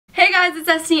guys, it's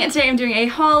Destiny and today I'm doing a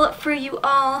haul for you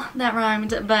all. That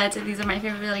rhymed, but these are my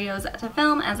favorite videos to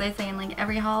film, as I say in like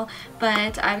every haul.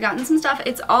 But I've gotten some stuff.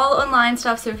 It's all online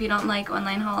stuff, so if you don't like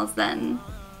online hauls, then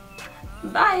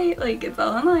bye. Like, it's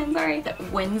all online, sorry.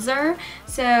 Windsor.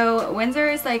 So Windsor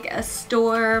is like a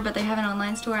store, but they have an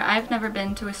online store. I've never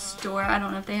been to a store. I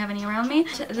don't know if they have any around me.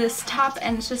 This top,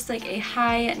 and it's just like a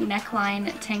high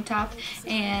neckline tank top,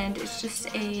 and it's just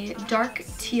a dark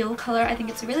teal color. I think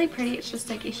it's really pretty. It's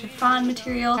just like a chiffon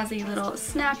material. It has a little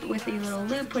snap with a little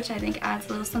loop, which I think adds a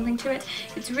little something to it.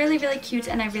 It's really, really cute,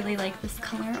 and I really like this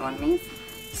color on me.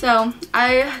 So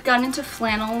I got into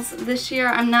flannels this year.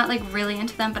 I'm not like really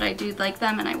into them, but I do like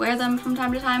them and I wear them from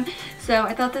time to time. So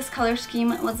I thought this color scheme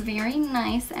was very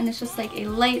nice, and it's just like a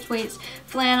lightweight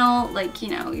flannel, like,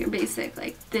 you know, your basic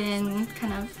like thin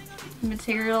kind of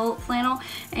material flannel,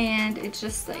 and it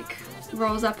just like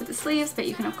rolls up with the sleeves, but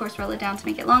you can of course roll it down to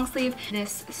make it long sleeve.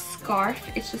 This scarf,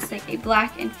 it's just like a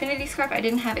black infinity scarf. I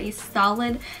didn't have a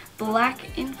solid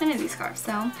black infinity scarf,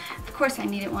 so of course I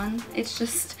needed one. It's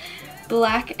just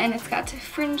black, and it's got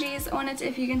fringes on it,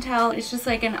 if you can tell. It's just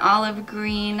like an olive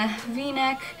green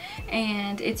v-neck,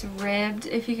 and it's ribbed,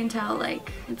 if you can tell. Like,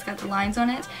 it's got the lines on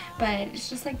it, but it's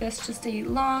just like this, just a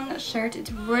long shirt.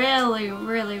 It's really,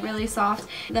 really, really soft.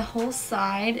 The whole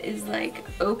side is like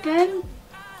open,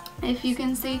 if you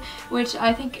can see, which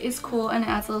I think is cool and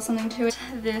adds a little something to it.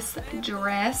 This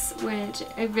dress, which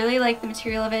I really like the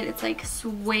material of it. It's like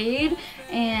suede,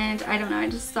 and I don't know, I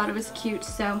just thought it was cute.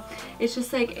 So it's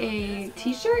just like a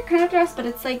t-shirt kind of dress, but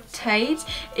it's like tight.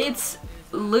 It's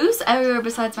loose everywhere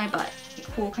besides my butt.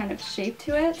 Cool kind of shape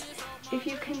to it, if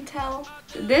you can tell.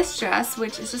 This dress,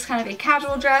 which is just kind of a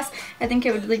casual dress, I think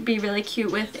it would like be really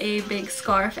cute with a big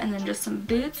scarf and then just some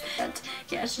boots. But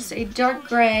yeah, it's just a dark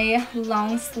gray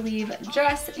long sleeve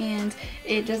dress, and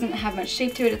it doesn't have much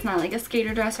shape to it. It's not like a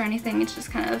skater dress or anything. It's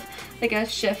just kind of like a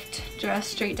shift dress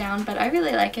straight down, but I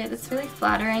really like it. It's really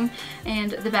flattering,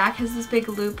 and the back has this big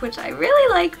loop, which I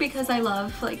really like because I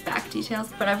love like back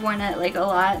details, but I've worn it like a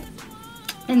lot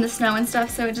in the snow and stuff,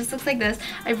 so it just looks like this.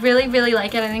 I really, really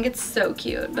like it. I think it's so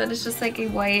cute, but it's just like a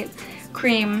white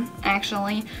cream,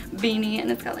 actually, beanie, and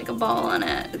it's got like a ball on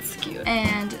it. It's cute.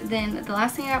 And then the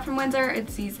last thing I got from Windsor,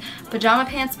 it's these pajama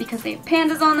pants because they have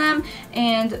pandas on them,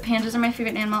 and pandas are my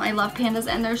favorite animal. I love pandas,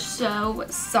 and they're so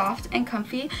soft and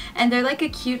comfy, and they're like a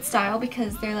cute style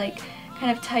because they're like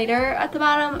kind of tighter at the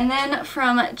bottom. And then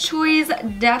from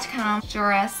Choies.com,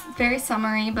 dress, very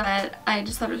summery, but I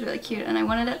just thought it was really cute and I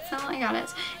wanted it, so I got it.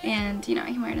 And you know,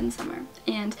 I can wear it in the summer.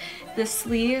 And the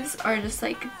sleeves are just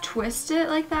like twisted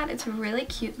like that. It's really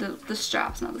cute, the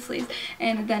straps, not the sleeves.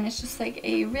 And then it's just like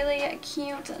a really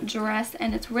cute dress,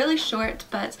 and it's really short,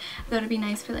 but I thought it'd be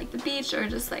nice for like the beach or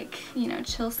just like, you know,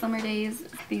 chill summer days.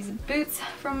 These boots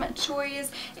from Choies,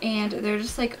 and they're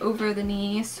just like over the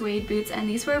knee suede boots, and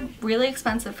these were really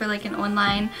expensive for like an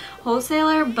online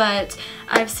wholesaler, but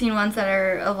I've seen ones that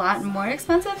are a lot more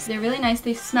expensive. So they're really nice.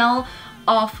 They smell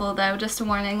awful though, just a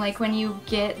warning. Like, when you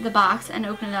get the box and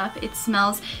open it up, it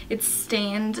smells, it's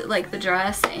stained like the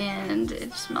dress, and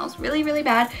it smells really, really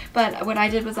bad. But what I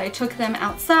did was I took them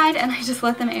outside and I just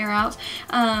let them air out.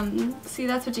 See,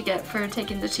 that's what you get for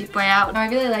taking the cheap way out. I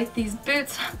really like these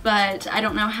boots, but I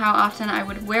don't know how often I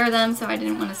would wear them, so I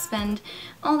didn't want to spend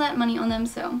all that money on them.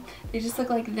 So they just look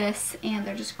like this, and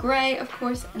they're just gray, of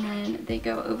course, and then they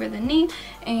go over the knee,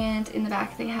 and in the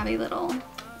back they have a little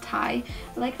tie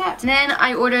like that. And then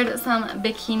I ordered some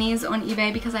bikinis on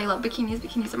eBay because I love bikinis.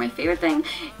 Bikinis are my favorite thing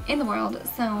in the world.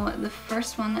 So the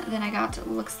first one that I got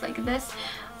looks like this.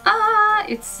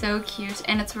 It's so cute,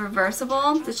 and it's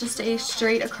reversible. It's just a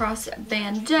straight across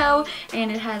bandeau,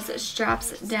 and it has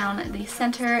straps down the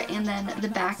center, and then the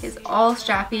back is all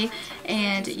strappy,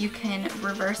 and you can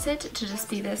reverse it to just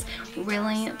be this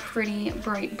really pretty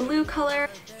bright blue color.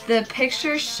 The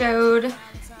picture showed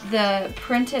the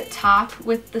printed top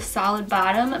with the solid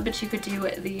bottom, but you could do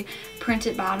the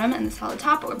printed bottom and the solid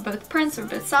top, or both prints or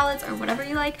both solids, or whatever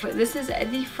you like. But this is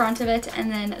the front of it, and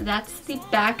then that's the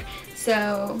back.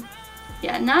 So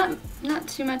yeah, not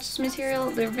too much material.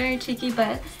 They're very cheeky,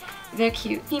 but they're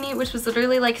cute. Bikini, which was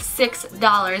literally like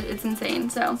 $6. It's insane.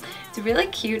 So it's really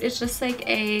cute. It's just like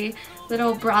a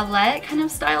little bralette kind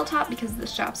of style top because the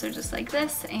straps are just like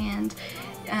this, and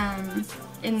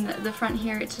in the front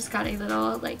here it's just got a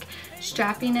little like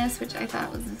strappiness, which I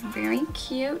thought was very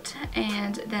cute.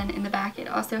 And then in the back it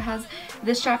also has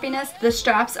this strappiness. The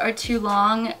straps are too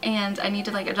long and I need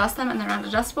to like adjust them, and they're not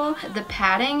adjustable. The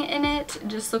padding in it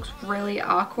just looks really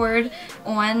awkward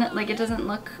on, like, it doesn't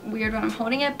look weird when I'm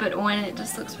holding it, but on it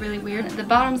just looks really weird. The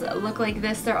bottoms look like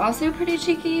this. They're also pretty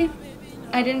cheeky.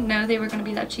 I didn't know they were going to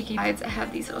be that cheeky. I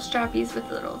have these little strappies with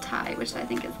a little tie, which I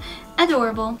think is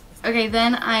adorable. Okay,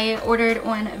 then I ordered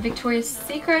on Victoria's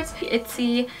Secret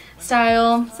Itsy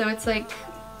style, so it's like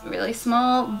really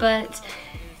small, but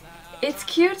it's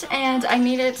cute and I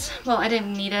need it. Well, I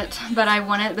didn't need it, but I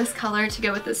wanted this color to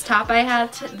go with this top I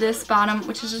had. This bottom,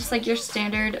 which is just like your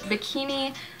standard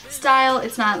bikini style.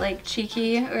 It's not like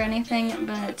cheeky or anything,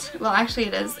 but, well, actually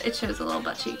it is. It shows a little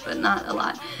butt cheek, but not a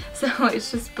lot. So it's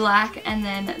just black, and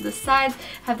then the sides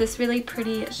have this really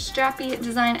pretty strappy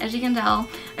design. As you can tell,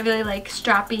 I really like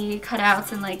strappy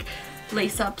cutouts and like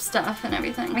lace up stuff and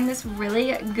everything. I think this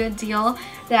really good deal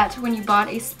that when you bought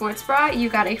a sports bra, you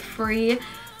got a free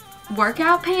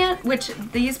workout pant, which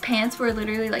these pants were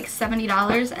literally like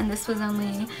 $70 and this was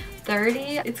only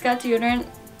 $30. It's got deodorant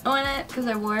on it because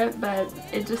I wore it, but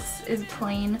it just is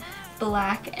plain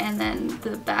black, and then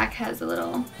the back has a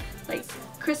little like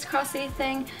crisscrossy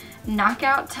thing,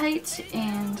 knockout tight,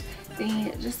 and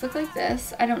they just look like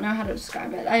this. I don't know how to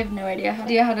describe it. I have no idea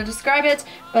how to describe it,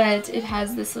 but it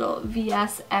has this little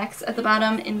VSX at the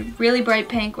bottom in really bright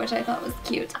pink, which I thought was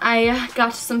cute. I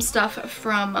got some stuff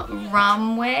from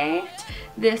Romwe.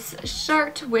 This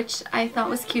shirt, which I thought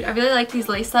was cute. I really like these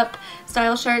lace-up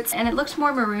style shirts, and it looks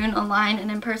more maroon online,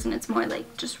 and in person it's more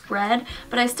like just red,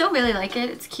 but I still really like it.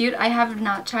 It's cute. I have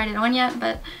not tried it on yet,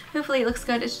 but hopefully it looks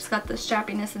good. It's just got the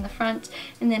strappiness in the front,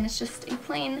 and then it's just a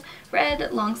plain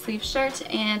red long sleeve shirt,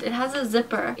 and it has a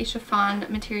zipper, a chiffon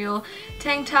material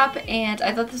tank top, and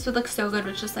I thought this would look so good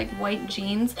with just like white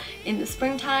jeans in the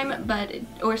springtime,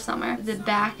 or summer. The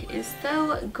back is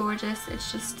so gorgeous.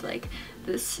 It's just like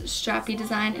this strappy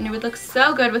design, and it would look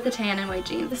so good with the tan and white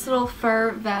jeans. This little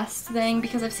fur vest thing,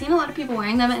 because I've seen a lot of people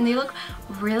wearing them and they look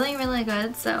really, really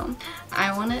good, so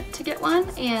I wanted to get one,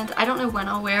 and I don't know when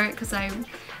I'll wear it because I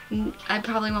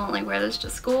probably won't like wear this to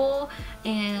school,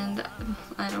 and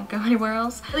I don't go anywhere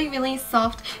else. Really, really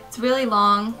soft. It's really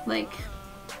long, like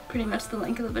pretty much the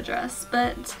length of a dress,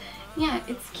 but yeah,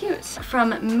 it's cute.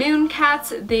 From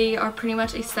Mooncats, they are pretty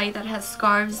much a site that has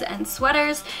scarves and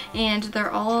sweaters, and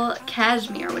they're all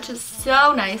cashmere, which is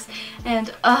so nice,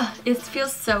 and it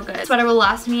feels so good. This sweater will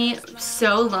last me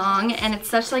so long, and it's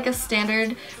such like a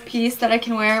standard piece that I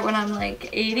can wear it when I'm like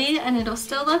 80 and it'll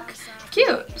still look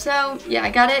cute. So yeah, I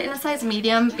got it in a size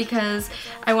medium because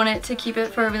I wanted to keep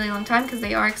it for a really long time because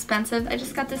they are expensive. I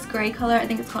just got this gray color. I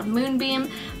think it's called Moonbeam,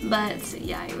 but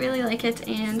yeah, I really like it,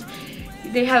 and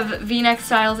they have v-neck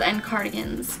styles and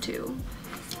cardigans too.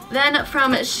 Then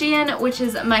from Shein, which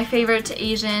is my favorite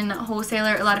Asian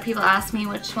wholesaler. A lot of people ask me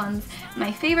which one's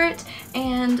my favorite,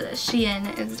 and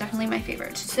Shein is definitely my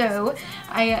favorite. So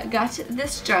I got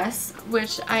this dress,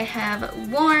 which I have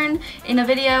worn in a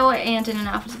video and in an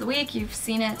outfit of the week. You've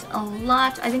seen it a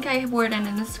lot. I think I wore it in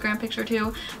an Instagram picture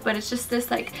too, but it's just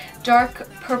this like dark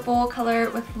purple color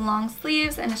with long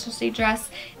sleeves, and it's just a dress,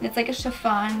 and it's like a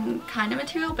chiffon kind of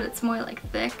material, but it's more like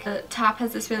thick. The top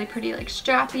has this really pretty like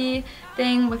strappy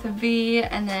thing with a V,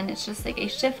 and then it's just like a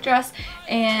shift dress.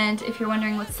 And if you're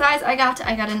wondering what size I got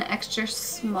an extra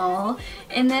small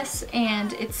in this,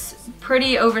 and it's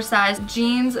pretty oversized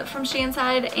jeans from Shein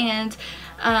side, and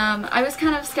I was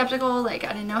kind of skeptical, like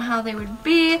I didn't know how they would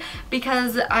be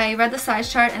because I read the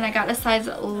size chart and I got a size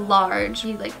large.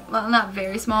 Like, well, not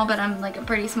very small, but I'm like a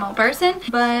pretty small person,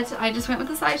 but I just went with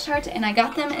the size chart and I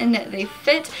got them and they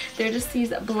fit. They're just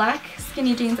these black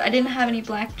skinny jeans. I didn't have any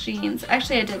black jeans.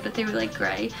 Actually I did, but they were like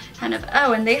gray kind of.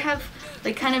 Oh, and they have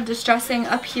like kind of distressing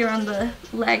up here on the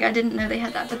leg. I didn't know they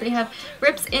had that, but they have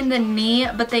rips in the knee,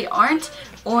 but they aren't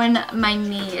on my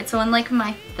knee. It's on like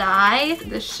my thigh.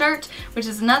 The shirt, which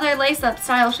is another lace-up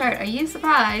style shirt. Are you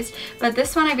surprised? But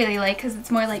this one I really like because it's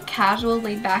more like casual,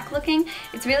 laid back looking.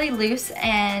 It's really loose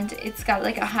and it's got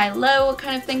like a high-low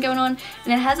kind of thing going on,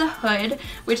 and it has a hood,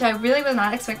 which I really was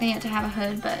not expecting it to have a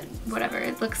hood, but whatever,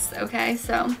 it looks okay.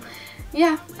 So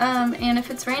yeah, and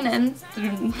if it's raining,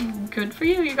 good for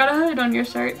you, you got a hood on your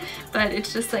shirt. But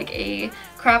it's just like a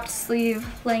cropped sleeve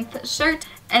length shirt.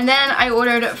 And then I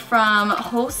ordered from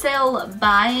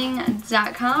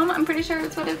wholesalebuying.com. I'm pretty sure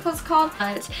it's what it was called.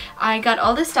 But I got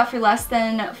all this stuff for less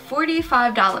than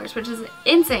 $45, which is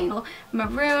insane.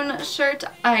 Maroon shirt.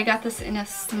 I got this in a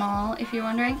small, if you're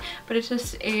wondering. But it's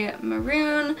just a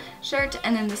maroon shirt,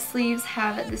 and then the sleeves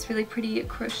have this really pretty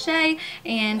crochet,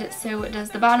 and so does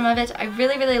the bottom of it. I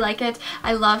really, really like it.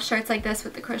 I love shirts like this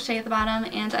with the crochet at the bottom,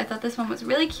 and I thought this one was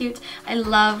really cute. I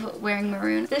love wearing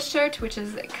maroon. This shirt, which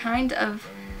is kind of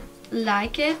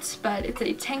like it, but it's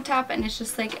a tank top, and it's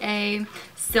just like a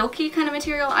silky kind of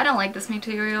material. I don't like this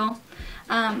material.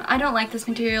 I don't like this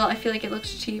material. I feel like it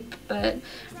looks cheap, but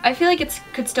I feel like it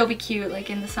could still be cute like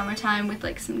in the summertime with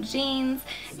like some jeans,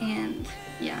 and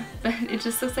yeah, but it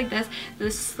just looks like this.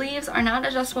 The sleeves are not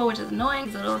adjustable, which is annoying.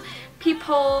 It's a little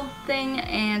peephole thing,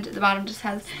 and the bottom just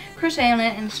has crochet on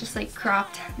it, and it's just like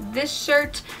cropped. This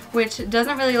shirt, which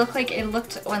doesn't really look like it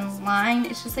looked online,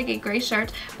 it's just like a gray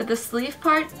shirt, but the sleeve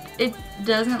part, it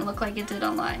doesn't look like it did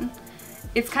online.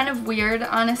 It's kind of weird,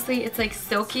 honestly. It's like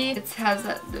silky. It has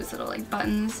those little like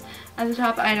buttons at the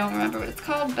top. I don't remember what it's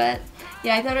called, but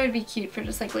yeah, I thought it would be cute for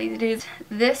just like lazy days.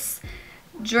 This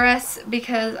dress,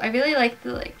 because I really like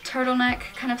the like turtleneck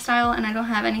kind of style, and I don't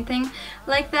have anything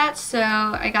like that, so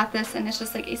I got this, and it's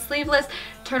just like a sleeveless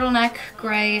turtleneck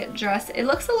gray dress. It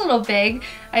looks a little big.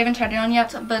 I haven't tried it on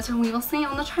yet, but we will see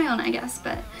on the try on, I guess,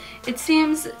 but it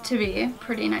seems to be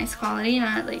pretty nice quality,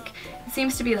 not like, it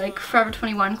seems to be like Forever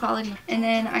 21 quality. And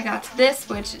then I got this,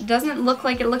 which doesn't look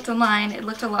like it looked online. It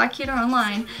looked a lot cuter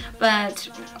online, but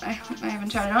I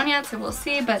haven't tried it on yet, so we'll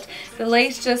see. But the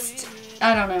lace just,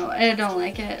 I don't know, I don't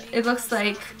like it. It looks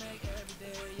like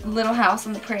Little House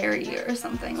on the Prairie or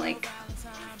something, like,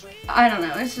 I don't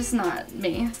know, it's just not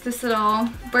me. It's this little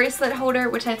bracelet holder,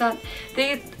 which I thought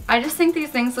I just think these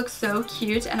things look so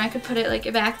cute, and I could put it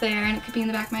like back there, and it could be in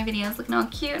the back of my videos looking all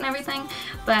cute and everything,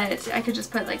 but I could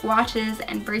just put like watches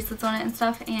and bracelets on it and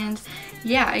stuff. And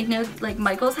yeah, I know like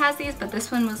Michael's has these, but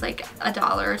this one was like $1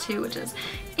 or $2, which is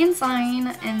insane.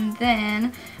 And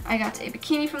then I got a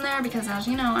bikini from there because, as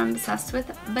you know, I'm obsessed with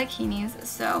bikinis.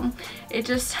 So it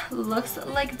just looks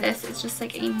like this. It's just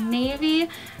like a navy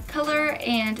color,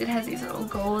 and it has these little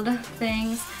gold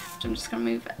things. I'm just gonna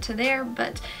move to there,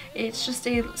 but it's just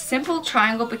a simple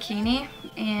triangle bikini,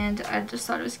 and I just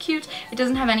thought it was cute. It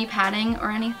doesn't have any padding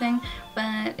or anything,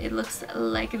 but it looks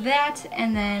like that.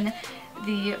 And then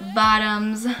the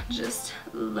bottoms just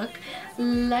look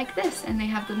like this, and they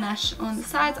have the mesh on the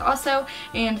sides also,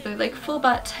 and they're like full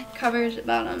butt covered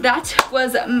bottom. That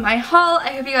was my haul.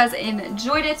 I hope you guys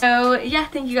enjoyed it. So yeah,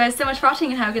 thank you guys so much for watching,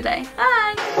 and have a good day.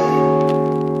 Bye!